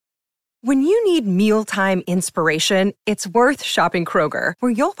When you need mealtime inspiration, it's worth shopping Kroger,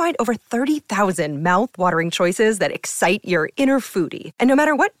 where you'll find over 30,000 mouth-watering choices that excite your inner foodie. And no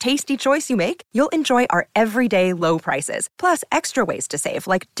matter what tasty choice you make, you'll enjoy our everyday low prices, plus extra ways to save,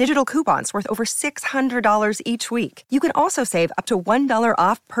 like digital coupons worth over $600 each week. You can also save up to $1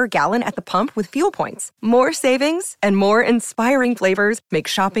 off per gallon at the pump with fuel points. More savings and more inspiring flavors make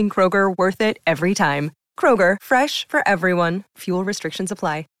shopping Kroger worth it every time. Kroger, fresh for everyone. Fuel restrictions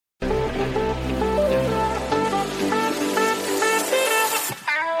apply.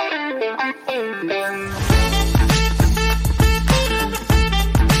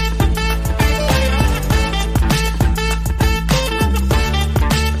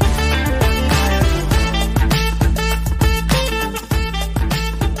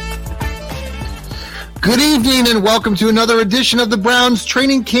 Good evening and welcome to another edition of the Browns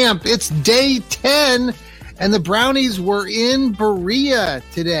training camp. It's day 10 and the Brownies were in Berea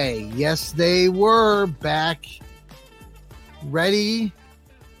today. Yes, they were back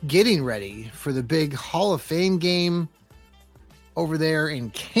getting ready for the big Hall of Fame game over there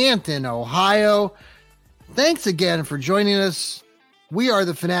in Canton, Ohio. Thanks again for joining us. We are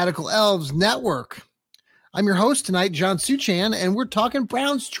the Fanatical Elves Network. I'm your host tonight, John Suchan, and we're talking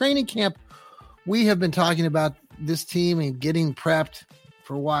Browns training camp. We have been talking about this team and getting prepped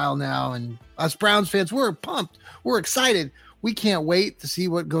for a while now, and us Browns fans, we're pumped. We're excited. We can't wait to see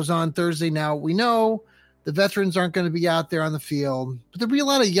what goes on Thursday. Now, we know the veterans aren't going to be out there on the field, but there'll be a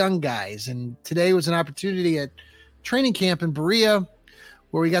lot of young guys, and today was an opportunity at training camp in Berea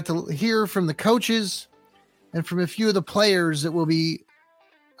where we got to hear from the coaches and from a few of the players that will be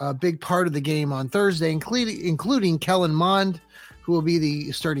a big part of the game on Thursday, including Kellen Mond, who will be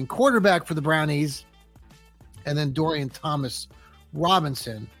the starting quarterback for the Brownies, and then Dorian Thomas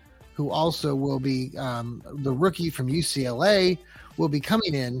Robinson, who also will be the rookie from UCLA, will be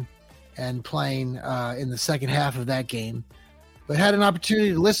coming in and playing in the second half of that game. But had an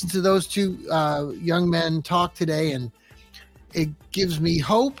opportunity to listen to those two young men talk today, and it gives me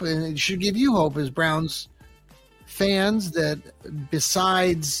hope, and it should give you hope as Browns fans, that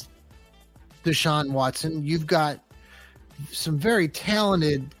besides Deshaun Watson, you've got some very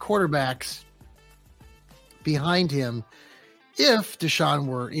talented quarterbacks behind him. If Deshaun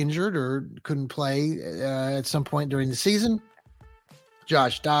were injured or couldn't play at some point during the season,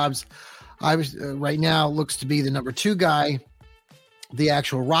 Josh Dobbs, right now looks to be the number 2 guy, the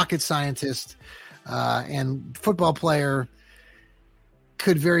actual rocket scientist and football player,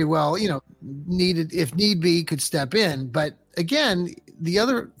 could very well, if need be, could step in. But again, the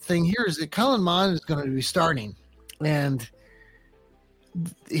other thing here is that Kellen Mond is going to be starting. And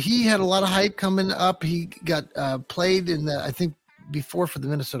he had a lot of hype coming up. He got played I think before for the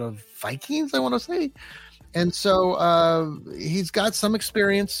Minnesota Vikings, I want to say. And so he's got some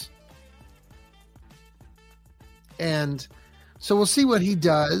experience. And so we'll see what he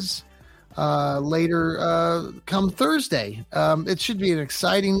does later come Thursday. It should be an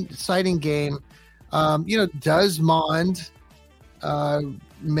exciting game. Does Mond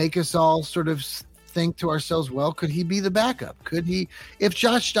make us all sort of think to ourselves, well, could he be the backup? Could he, if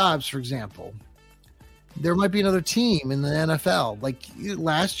Josh Dobbs, for example, there might be another team in the NFL. Like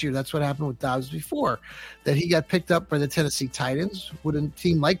last year, that's what happened with Dobbs before, that he got picked up by the Tennessee Titans. Would a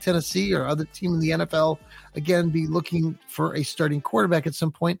team like Tennessee or other team in the NFL, again, be looking for a starting quarterback at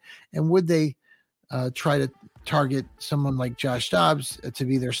some point? And would they try to target someone like Josh Dobbs to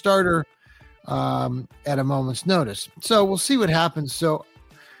be their starter at a moment's notice? So we'll see what happens. So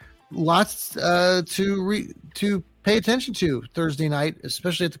lots to pay attention to Thursday night,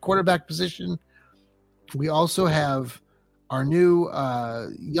 especially at the quarterback position. We also have our new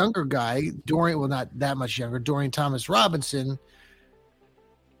younger guy, not that much younger, Dorian Thomas Robinson,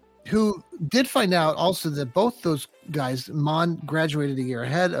 who did find out also that both those guys, Mond graduated a year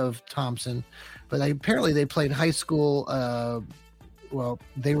ahead of Thompson, but apparently they played high school.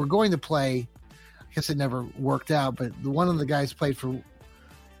 They were going to play, I guess it never worked out, but one of the guys played for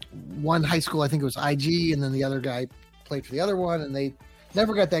one high school, I think it was IG, and then the other guy played for the other one, and they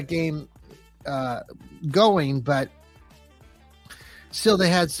never got that game going, but still they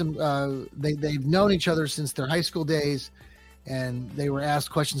had some they've known each other since their high school days, and they were asked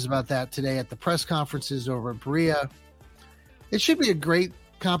questions about that today at the press conferences over at Berea. It should be a great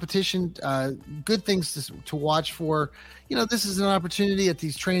competition, good things to watch for. This is an opportunity at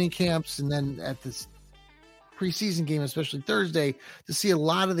these training camps and then at this preseason game, especially Thursday, to see a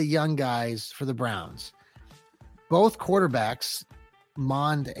lot of the young guys for the Browns. Both quarterbacks,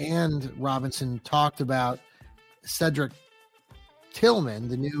 Mond and Robinson, talked about Cedric Tillman,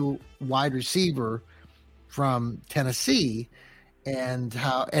 the new wide receiver from Tennessee,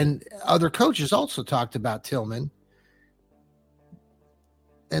 and other coaches also talked about Tillman.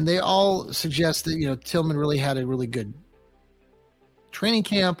 And they all suggest that, Tillman really had a really good training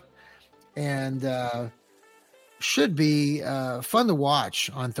camp and should be fun to watch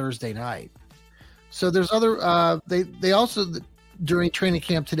on Thursday night. So there's other, they also, during training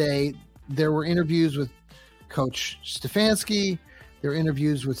camp today, there were interviews with Coach Stefanski. There were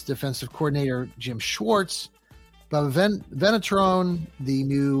interviews with defensive coordinator Jim Schwartz, Bubba Venetrone, the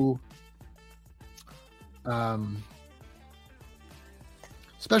new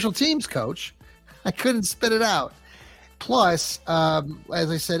special teams coach. I couldn't spit it out. Plus,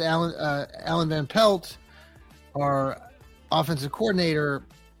 as I said, Alan Van Pelt, our offensive coordinator.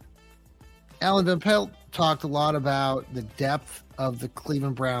 Alan Van Pelt talked a lot about the depth of the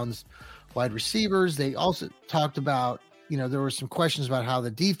Cleveland Browns wide receivers. They also talked about, there were some questions about how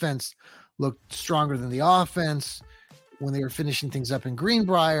the defense looked stronger than the offense when they were finishing things up in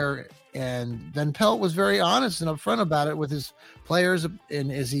Greenbrier. And Van Pelt was very honest and upfront about it with his players.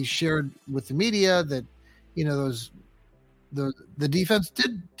 And as he shared with the media that, the defense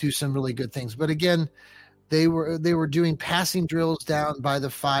did do some really good things. But again, they were doing passing drills down by the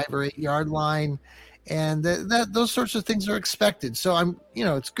 5 or 8 yard line. And that those sorts of things are expected. So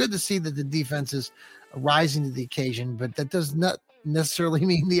it's good to see that the defense is rising to the occasion, but that does not necessarily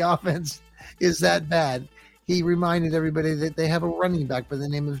mean the offense is that bad. He reminded everybody that they have a running back by the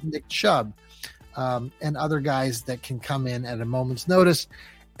name of Nick Chubb, and other guys that can come in at a moment's notice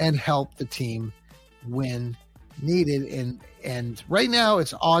and help the team when needed. And right now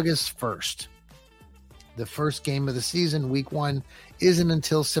it's August 1st. The first game of the season, week 1, isn't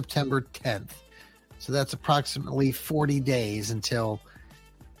until September 10th. So that's approximately 40 days until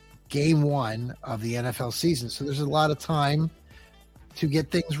game 1 of the NFL season. So there's a lot of time to get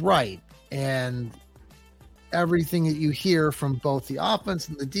things right. And everything that you hear from both the offense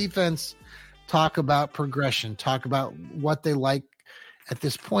and the defense talk about progression, talk about what they like at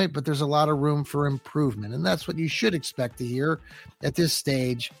this point, but there's a lot of room for improvement. And that's what you should expect to hear at this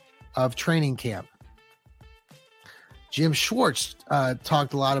stage of training camp. Jim Schwartz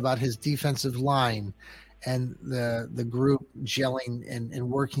talked a lot about his defensive line and the group gelling and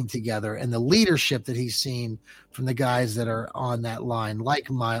working together, and the leadership that he's seen from the guys that are on that line, like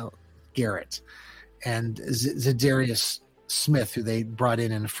Myles Garrett and Zadarius Smith, who they brought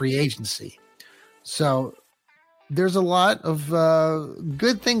in free agency. So there's a lot of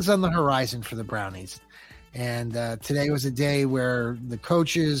good things on the horizon for the Brownies. And today was a day where the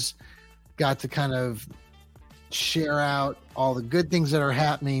coaches got to kind of share out all the good things that are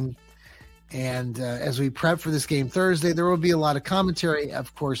happening. And as we prep for this game Thursday, there will be a lot of commentary,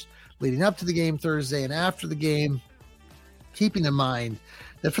 of course, leading up to the game Thursday and after the game, keeping in mind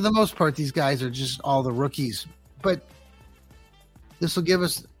that for the most part, these guys are just all the rookies. But this will give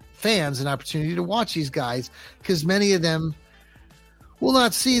us fans an opportunity to watch these guys, because many of them will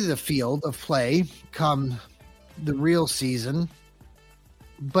not see the field of play come the real season.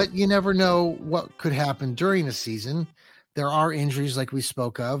 But you never know what could happen during the season. There are injuries like we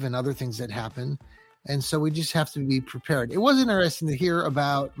spoke of and other things that happen. And so we just have to be prepared. It was interesting to hear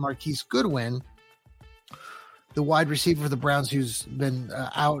about Marquise Goodwin, the wide receiver for the Browns, who's been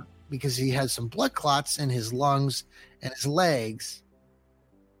out because he has some blood clots in his lungs and his legs.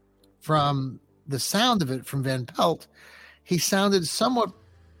 From the sound of it from Van Pelt, he sounded somewhat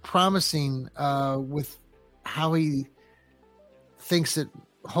promising with how he thinks that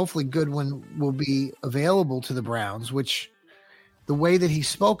hopefully Goodwin will be available to the Browns, which the way that he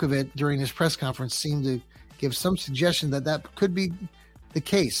spoke of it during his press conference seemed to give some suggestion that could be the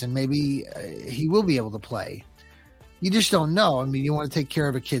case, and maybe he will be able to play. You just don't know. I mean, you want to take care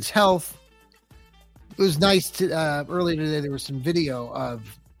of a kid's health. It was nice to earlier today, there was some video of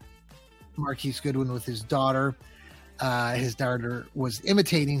Marquise Goodwin with his daughter. His daughter was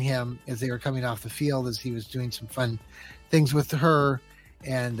imitating him as they were coming off the field, as he was doing some fun things with her.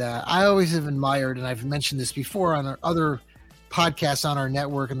 And I always have admired, and I've mentioned this before on our other podcasts on our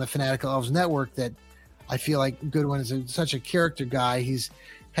network and the Fanatical Elves Network, that I feel like Goodwin is such a character guy. He's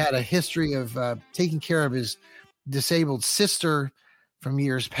had a history of taking care of his disabled sister from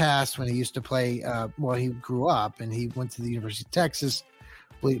years past when he used to play, he grew up, and he went to the University of Texas,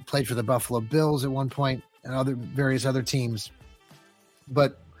 played for the Buffalo Bills at one point and various other teams.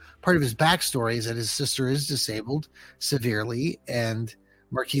 But part of his backstory is that his sister is disabled severely, and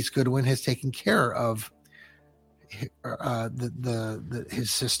Marquise Goodwin has taken care of his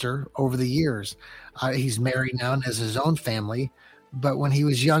sister over the years. He's married now and has his own family, but when he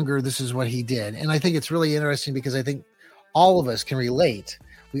was younger, this is what he did. And I think it's really interesting because I think all of us can relate.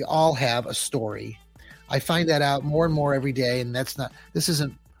 We all have a story I find that out more and more every day. And this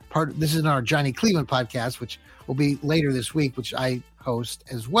isn't our Johnny Cleveland podcast, which will be later this week, which I host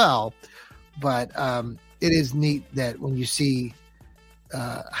as well. But it is neat that when you see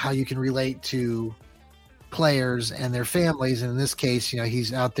how you can relate to players and their families. And in this case,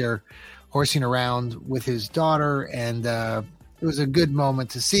 he's out there horsing around with his daughter, and it was a good moment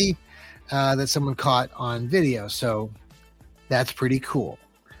to see that someone caught on video. So that's pretty cool.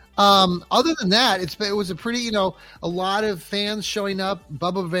 Other than that, it was a pretty, a lot of fans showing up.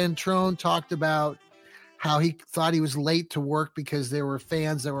 Bubba Van Trone talked about how he thought he was late to work because there were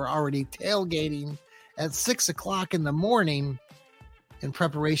fans that were already tailgating at 6:00 in the morning in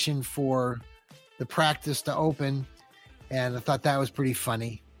preparation for the practice to open. And I thought that was pretty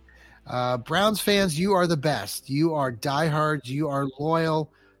funny. Browns fans, you are the best. You are diehards. You are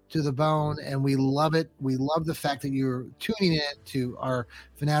loyal to the bone, and we love it. We love the fact that you're tuning in to our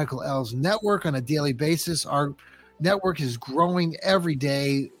Fanatical Elves network on a daily basis. Our network is growing every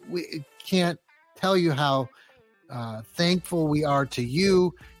day. We can't tell you how thankful we are to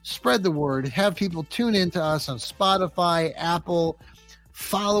you. Spread the word. Have people tune in to us on Spotify, Apple.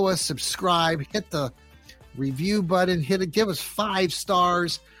 Follow us, subscribe, hit the review button, give us 5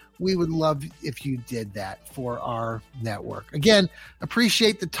 stars. We would love if you did that for our network. Again,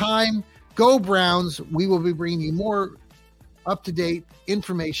 appreciate the time. Go Browns. We will be bringing you more up-to-date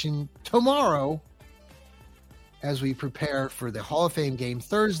information tomorrow as we prepare for the Hall of Fame game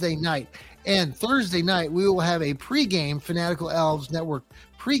Thursday night. And Thursday night, we will have a pregame Fanatical Elves Network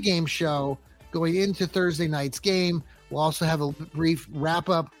pregame show going into Thursday night's game. We'll also have a brief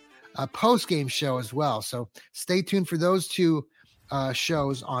wrap-up post-game show as well. So stay tuned for those two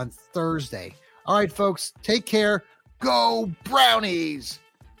shows on Thursday. All right, folks, take care. Go Brownies!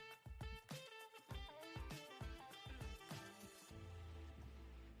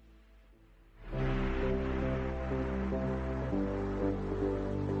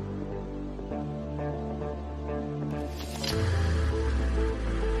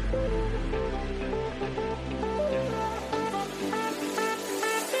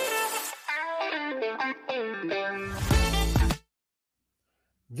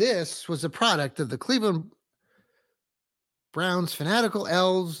 This was a product of the Cleveland Browns Fanatical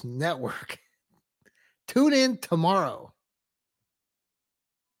Elves Network. Tune in tomorrow.